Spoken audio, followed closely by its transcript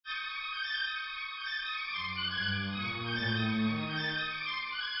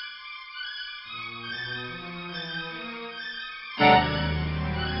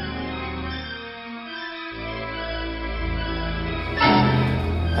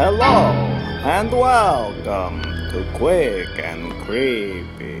Hello and welcome to Quick and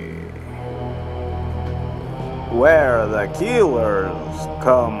Creepy, where the killers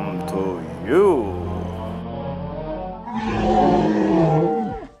come to you.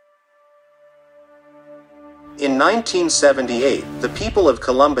 In 1978, the people of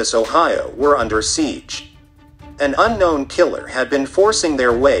Columbus, Ohio were under siege. An unknown killer had been forcing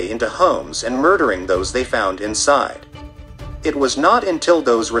their way into homes and murdering those they found inside. It was not until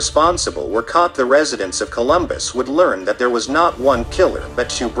those responsible were caught the residents of Columbus would learn that there was not one killer but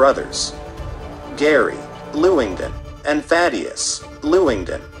two brothers. Gary Lewingdon and Thaddeus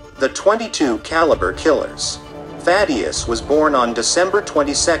Lewingdon, the .22 caliber killers. Thaddeus was born on December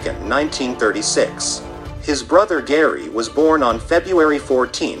 22, 1936. His brother Gary was born on February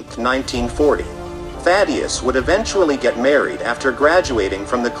 14, 1940. Thaddeus would eventually get married after graduating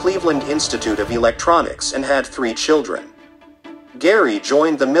from the Cleveland Institute of Electronics and had 3 children. Gary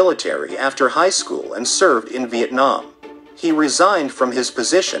joined the military after high school and served in Vietnam. He resigned from his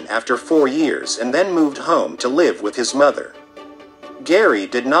position after 4 years and then moved home to live with his mother. Gary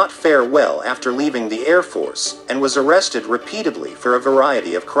did not fare well after leaving the Air Force and was arrested repeatedly for a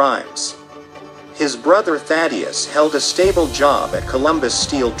variety of crimes. His brother Thaddeus held a stable job at Columbus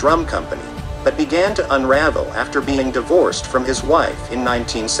Steel Drum Company, but began to unravel after being divorced from his wife in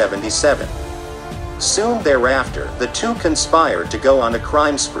 1977. Soon thereafter, the two conspired to go on a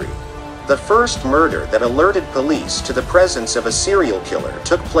crime spree. The first murder that alerted police to the presence of a serial killer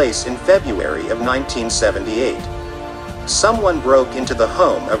took place in February of 1978. Someone broke into the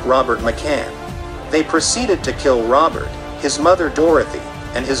home of Robert McCann. They proceeded to kill Robert, his mother Dorothy,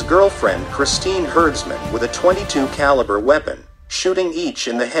 and his girlfriend Christine Herdsman with a .22 caliber weapon, shooting each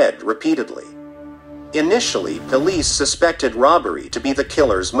in the head repeatedly. Initially, police suspected robbery to be the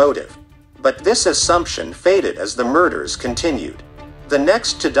killer's motive, but this assumption faded as the murders continued. The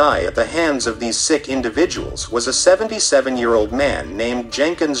next to die at the hands of these sick individuals was a 77-year-old man named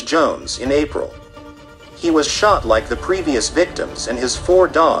Jenkins Jones in April. He was shot like the previous victims and his 4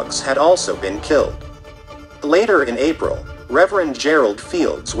 dogs had also been killed. Later in April, Reverend Gerald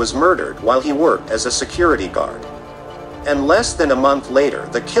Fields was murdered while he worked as a security guard. And less than a month later,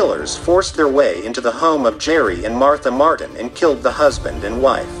 the killers forced their way into the home of Jerry and Martha Martin and killed the husband and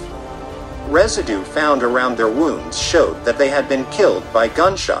wife. Residue found around their wounds showed that they had been killed by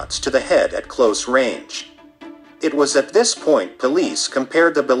gunshots to the head at close range. It was at this point police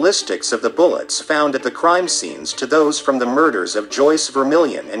compared the ballistics of the bullets found at the crime scenes to those from the murders of Joyce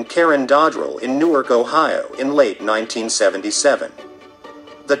Vermillion and Karen Dodrell in Newark, Ohio in late 1977.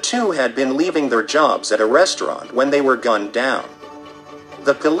 The two had been leaving their jobs at a restaurant when they were gunned down.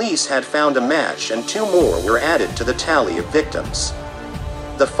 The police had found a match and 2 more were added to the tally of victims.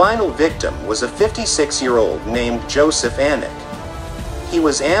 The final victim was a 56-year-old named Joseph Anik. He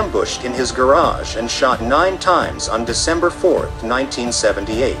was ambushed in his garage and shot 9 times on December 4,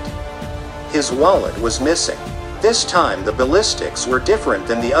 1978. His wallet was missing. This time the ballistics were different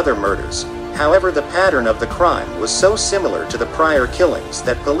than the other murders. However, the pattern of the crime was so similar to the prior killings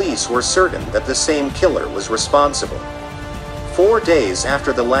that police were certain that the same killer was responsible. 4 days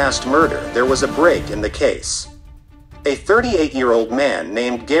after the last murder, there was a break in the case. A 38-year-old man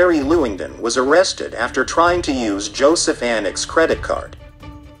named Gary Lewingdon was arrested after trying to use Joseph Anik's credit card.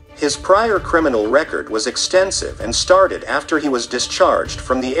 His prior criminal record was extensive and started after he was discharged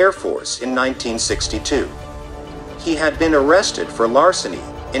from the Air Force in 1962. He had been arrested for larceny,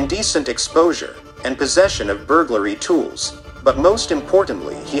 indecent exposure, and possession of burglary tools, but most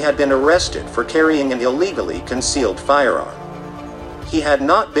importantly, he had been arrested for carrying an illegally concealed firearm. He had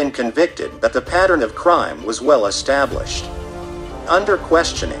not been convicted, but the pattern of crime was well established. Under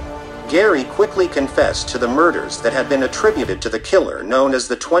questioning, Gary quickly confessed to the murders that had been attributed to the killer known as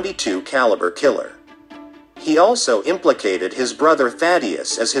the .22 caliber killer. He also implicated his brother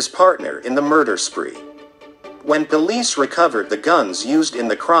Thaddeus as his partner in the murder spree. When police recovered the guns used in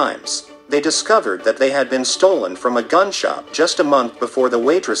the crimes, they discovered that they had been stolen from a gun shop just a month before the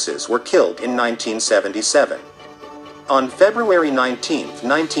waitresses were killed in 1977. On February 19,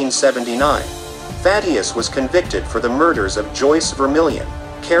 1979, Thaddeus was convicted for the murders of Joyce Vermillion,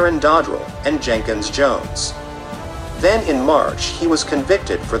 Karen Dodrell, and Jenkins Jones. Then in March, he was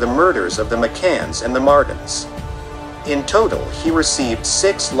convicted for the murders of the McCanns and the Martins. In total, he received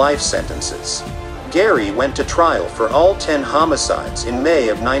 6 life sentences. Gary went to trial for all 10 homicides in May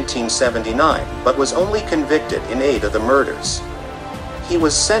of 1979, but was only convicted in 8 of the murders. He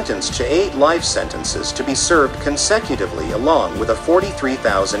was sentenced to 8 life sentences to be served consecutively along with a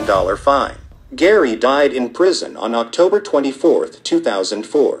 $43,000 fine. Gary died in prison on October 24,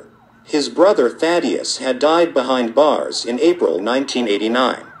 2004. His brother Thaddeus had died behind bars in April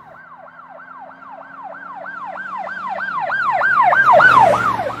 1989.